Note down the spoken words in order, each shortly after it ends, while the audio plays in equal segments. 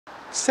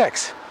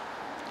sex.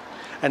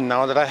 And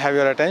now that I have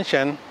your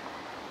attention,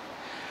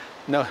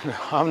 no,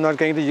 I'm not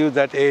going to use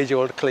that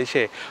age-old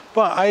cliche.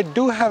 But I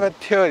do have a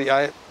theory.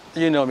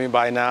 You know me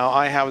by now.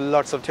 I have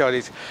lots of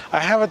theories. I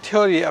have a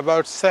theory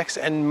about sex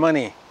and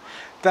money,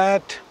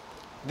 that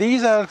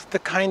these are the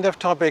kind of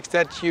topics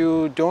that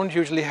you don't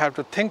usually have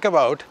to think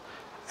about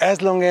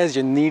as long as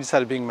your needs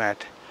are being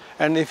met.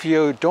 And if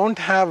you don't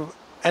have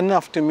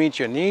enough to meet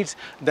your needs,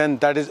 then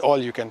that is all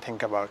you can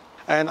think about.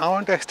 And I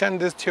want to extend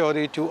this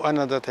theory to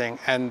another thing,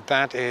 and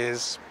that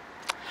is,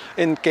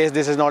 in case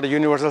this is not a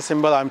universal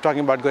symbol, I'm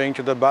talking about going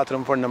to the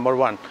bathroom for number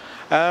one.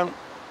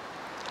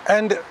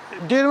 And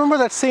do you remember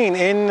that scene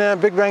in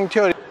Big Bang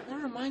Theory?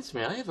 That reminds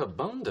me, I have a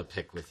bone to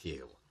pick with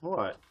you.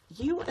 What?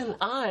 You and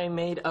I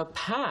made a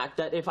pact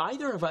that if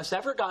either of us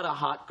ever got a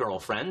hot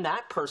girlfriend,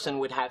 that person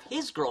would have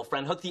his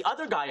girlfriend hook the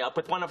other guy up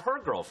with one of her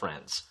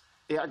girlfriends.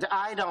 Yeah,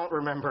 I don't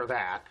remember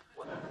that.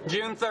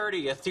 June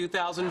 30th,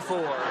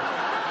 2004.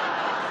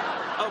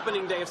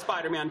 Opening day of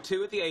Spider-Man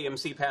 2 at the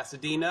AMC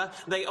Pasadena.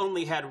 They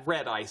only had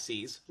red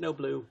ICs, no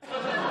blue.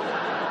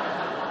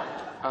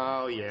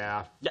 Oh,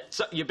 yeah. Yeah,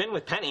 so you've been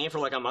with Penny for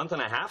like a month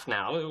and a half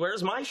now.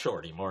 Where's my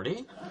shorty,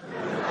 Morty?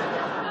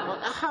 Well,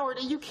 Howard,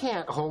 you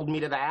can't hold me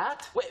to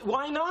that. Wait,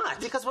 why not?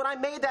 Because when I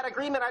made that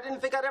agreement, I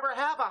didn't think I'd ever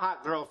have a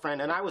hot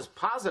girlfriend, and I was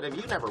positive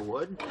you never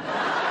would.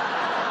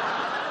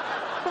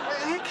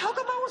 Hey, how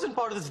come I wasn't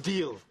part of this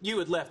deal? You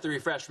had left the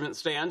refreshment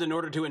stand in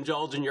order to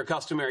indulge in your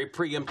customary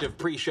preemptive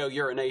pre-show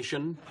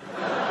urination.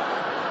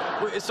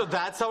 Wait, so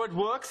that's how it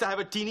works? I have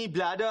a teeny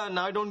bladder and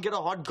now I don't get a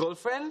hot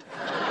girlfriend?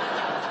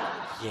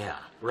 Yeah,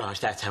 Raj,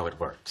 that's how it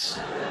works.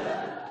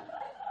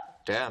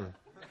 Damn.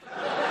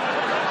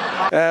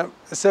 And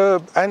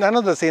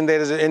another scene there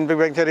is in Big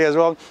Bang Theory as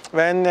well,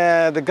 when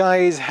the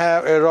guys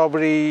have a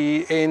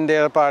robbery in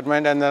their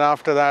apartment, and then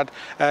after that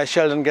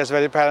Sheldon gets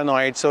very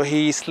paranoid, so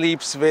he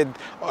sleeps with,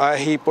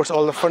 he puts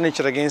all the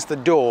furniture against the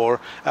door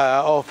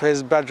of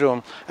his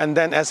bedroom, and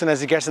then as soon as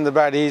he gets in the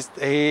bed,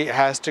 he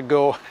has to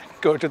go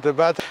to the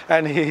bathroom,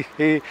 and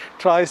he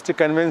tries to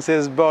convince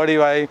his body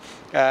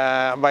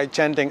by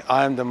chanting,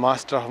 "I am the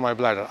master of my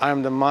bladder, I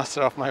am the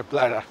master of my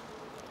bladder."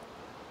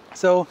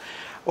 So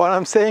what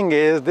I'm saying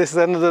is, this is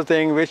another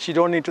thing which you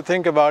don't need to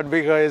think about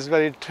because it's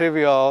very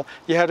trivial.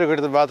 You have to go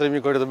to the bathroom, you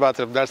go to the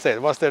bathroom, that's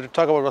it. What's there to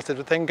talk about, what's there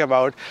to think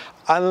about,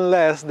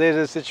 unless there's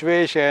a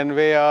situation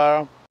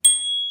where...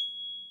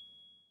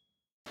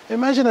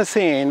 Imagine a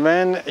scene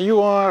when you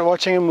are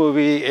watching a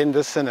movie in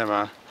the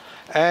cinema,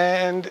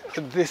 and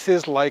this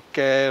is like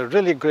a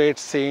really great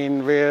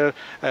scene where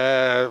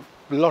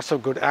lots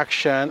of good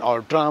action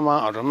or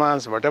drama or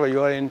romance, whatever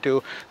you are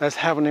into, that's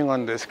happening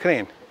on the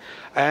screen.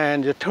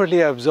 And you're totally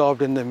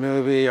absorbed in the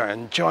movie, you're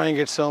enjoying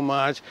it so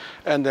much,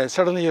 and then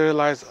suddenly you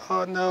realize,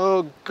 oh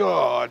no,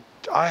 God,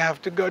 I have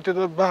to go to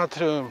the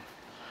bathroom.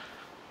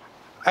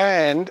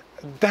 And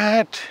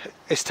that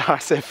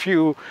starts a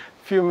few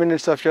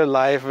minutes of your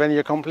life when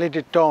you're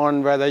completely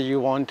torn whether you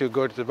want to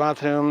go to the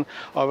bathroom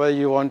or whether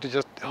you want to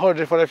just hold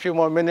it for a few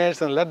more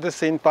minutes and let the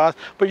scene pass.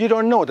 But you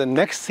don't know, the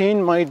next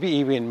scene might be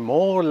even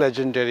more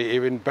legendary,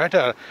 even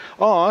better,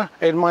 or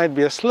it might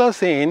be a slow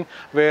scene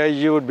where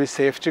you would be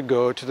safe to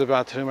go to the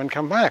bathroom and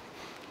come back.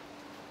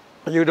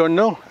 You don't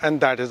know, and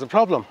that is the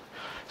problem.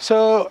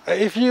 So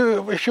if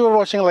you were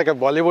watching like a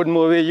Bollywood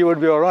movie, you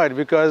would be all right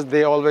because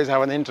they always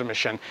have an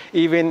intermission.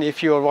 Even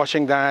if you are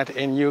watching that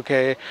in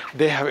UK,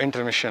 they have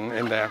intermission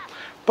in there.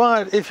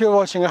 But if you're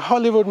watching a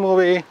Hollywood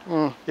movie,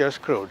 you're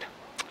screwed.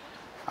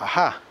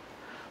 Aha.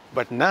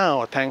 But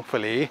now,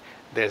 thankfully,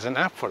 there's an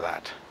app for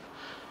that.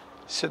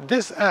 So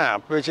this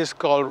app, which is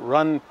called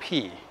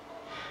RunP,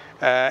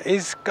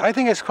 I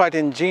think it's quite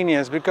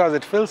ingenious because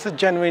it fills a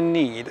genuine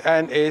need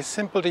and is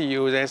simple to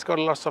use, and it's got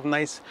lots of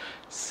nice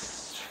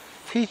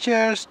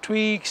features,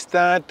 tweaks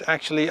that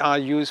actually are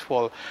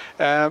useful.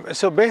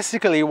 So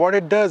basically what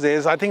it does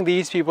is, I think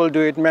these people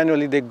do it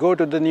manually. They go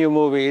to the new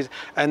movies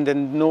and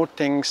then note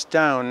things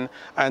down,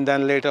 and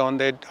then later on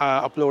they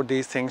upload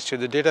these things to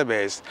the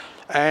database.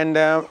 And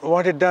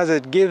what it does,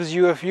 it gives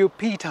you a few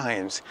P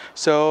times,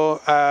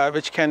 so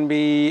which can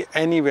be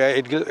anywhere.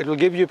 It will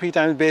give you P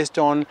times based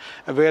on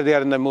where they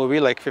are in the movie,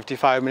 like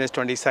 55 minutes,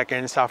 20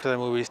 seconds after the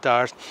movie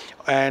starts,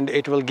 and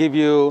it will give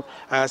you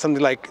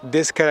something like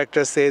this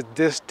character says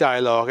this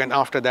dialogue, and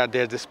after that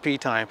there's this P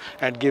time,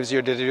 and it gives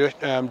you the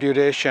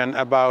duration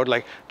about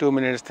like 2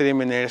 minutes, 3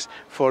 minutes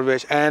for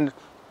which, and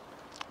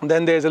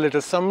then there's a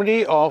little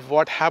summary of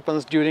what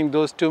happens during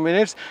those 2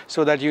 minutes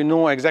so that you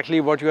know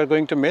exactly what you are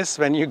going to miss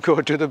when you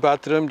go to the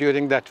bathroom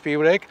during that pee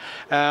break,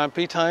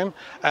 pee time.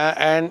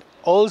 And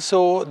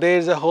also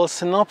there's a whole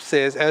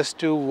synopsis as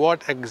to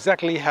what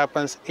exactly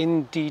happens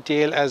in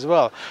detail as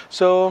well.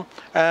 So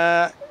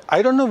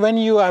I don't know when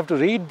you have to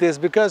read this,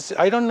 because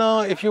I don't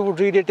know if you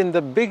would read it in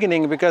the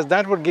beginning, because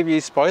that would give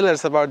you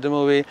spoilers about the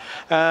movie,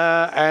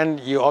 and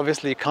you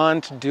obviously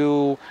can't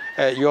do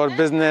your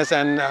business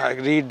and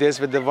read this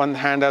with the one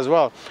hand as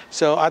well.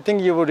 So I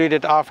think you would read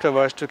it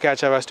afterwards to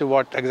catch up as to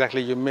what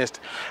exactly you missed.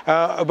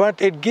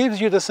 But it gives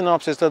you the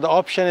synopsis, so the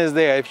option is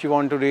there if you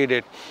want to read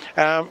it.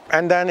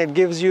 And then it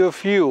gives you a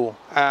few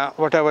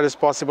whatever is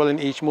possible in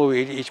each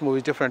movie. Each movie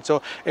is different.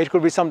 So it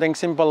could be something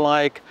simple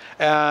like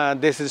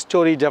this is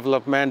story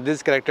development.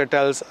 This character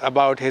tells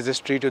about his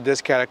history to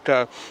this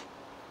character,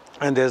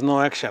 and there's no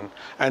action,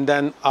 and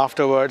then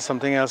afterwards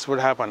something else would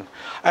happen.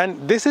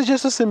 And this is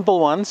just a simple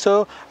one.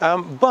 So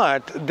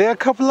but there are a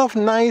couple of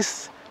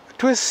nice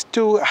twists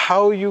to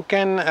how you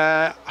can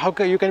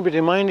be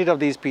reminded of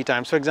these P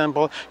times. For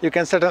example, you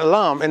can set an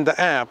alarm in the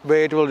app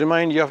where it will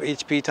remind you of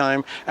each P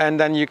time, and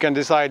then you can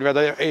decide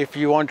whether if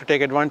you want to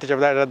take advantage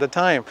of that at the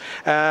time.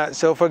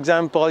 So for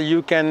example,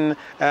 you can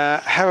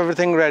have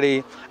everything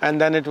ready,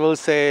 and then it will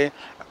say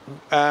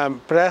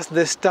press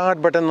the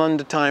start button on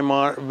the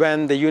timer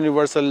when the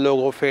universal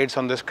logo fades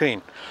on the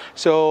screen.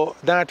 So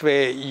that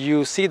way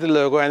you see the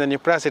logo and then you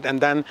press it, and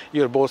then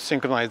you're both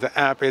synchronized. The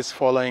app is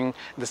following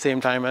the same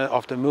timer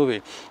of the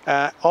movie.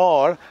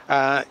 Or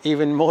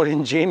even more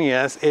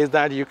ingenious is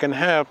that you can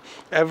have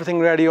everything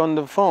ready on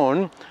the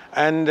phone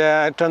and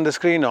turn the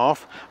screen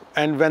off,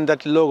 and when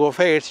that logo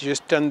fades, you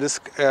just turn this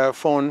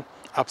phone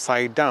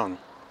upside down,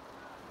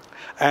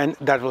 and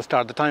that will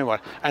start the timer.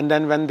 And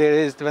then when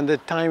the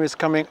time is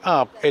coming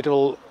up, it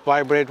will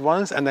vibrate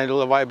once, and then it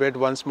will vibrate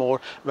once more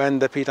when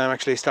the P time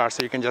actually starts.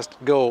 So you can just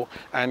go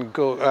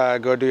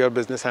do your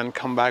business and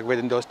come back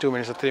within those 2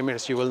 minutes or 3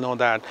 minutes. You will know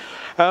that.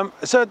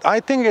 So I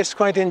think it's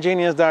quite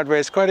ingenious that way.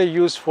 It's quite a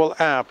useful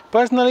app.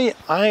 Personally,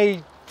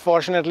 I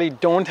fortunately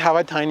don't have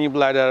a tiny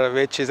bladder,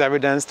 which is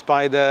evidenced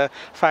by the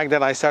fact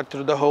that I sat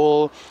through the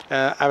whole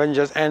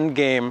Avengers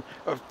Endgame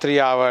of 3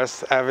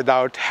 hours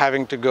without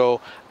having to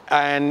go.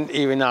 And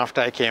even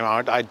after I came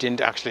out, I didn't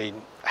actually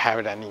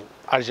have any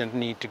urgent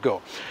need to go.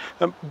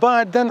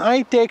 But then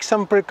I take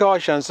some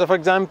precautions. So for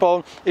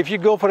example, if you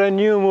go for a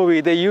new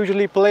movie, they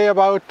usually play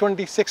about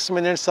 26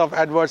 minutes of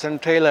adverts and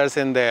trailers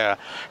in there.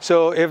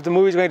 So if the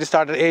movie is going to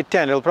start at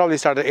 8:10, it'll probably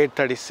start at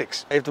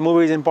 8:36. If the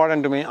movie is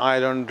important to me, I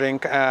don't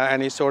drink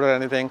any soda or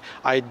anything.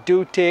 I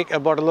do take a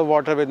bottle of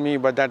water with me,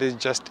 but that is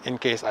just in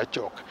case I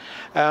choke.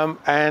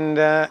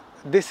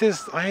 This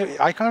is,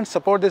 I can't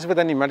support this with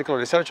any medical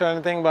research or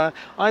anything, but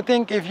I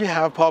think if you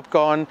have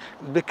popcorn,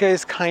 because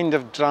it's kind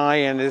of dry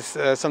and is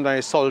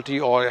sometimes salty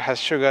or it has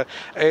sugar,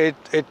 it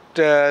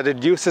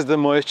reduces the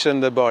moisture in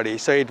the body.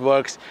 So it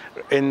works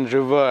in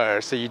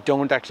reverse. So you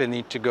don't actually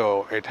need to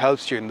go. It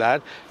helps you in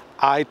that.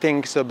 I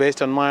think so,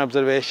 based on my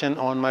observation,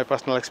 on my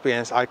personal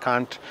experience, I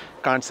can't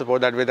support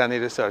that with any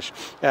research.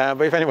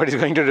 But if anybody's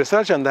going to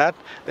research on that,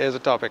 there's a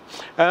topic.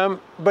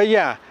 But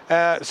yeah,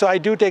 so I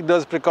do take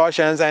those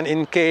precautions, and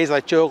in case I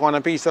choke on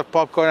a piece of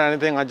popcorn or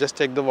anything, I just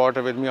take the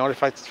water with me, or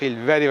if I feel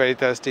very, very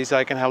thirsty, so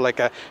I can have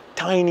like a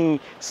tiny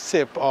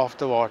sip of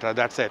the water,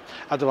 that's it.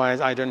 Otherwise,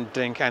 I don't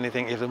drink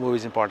anything if the movie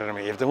is important to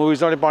me. If the movie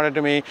is not important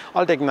to me,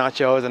 I'll take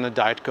nachos and a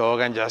Diet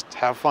Coke and just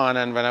have fun,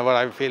 and whenever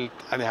I feel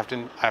I have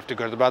to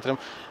go to the bathroom,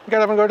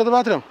 get up and go to the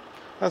bathroom.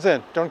 That's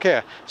it, don't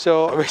care.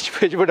 So which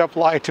would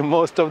apply to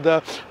most of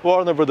the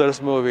Warner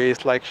Brothers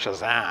movies like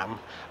Shazam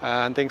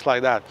and things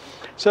like that.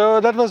 So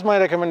that was my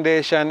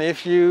recommendation.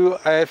 If you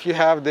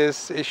have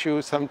this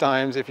issue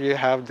sometimes, if you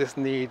have this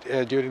need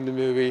during the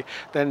movie,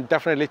 then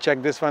definitely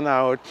check this one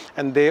out.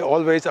 And they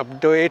always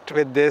update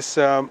with this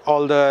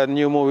all the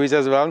new movies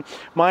as well.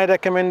 My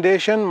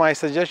recommendation, my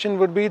suggestion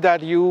would be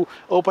that you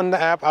open the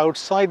app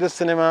outside the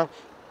cinema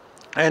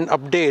and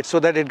update so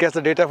that it gets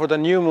the data for the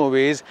new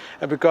movies,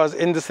 because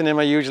in the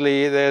cinema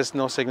usually there's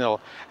no signal.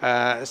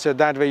 So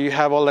that way you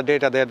have all the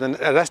data there, then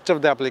the rest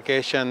of the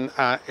application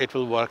it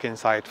will work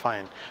inside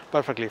fine,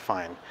 perfectly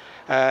fine.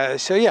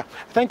 So yeah,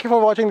 thank you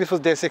for watching. This was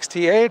day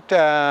 68.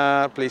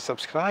 Please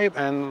subscribe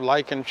and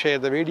like and share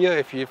the video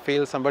if you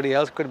feel somebody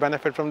else could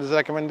benefit from this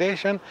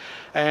recommendation,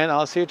 and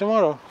I'll see you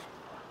tomorrow.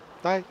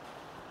 Bye.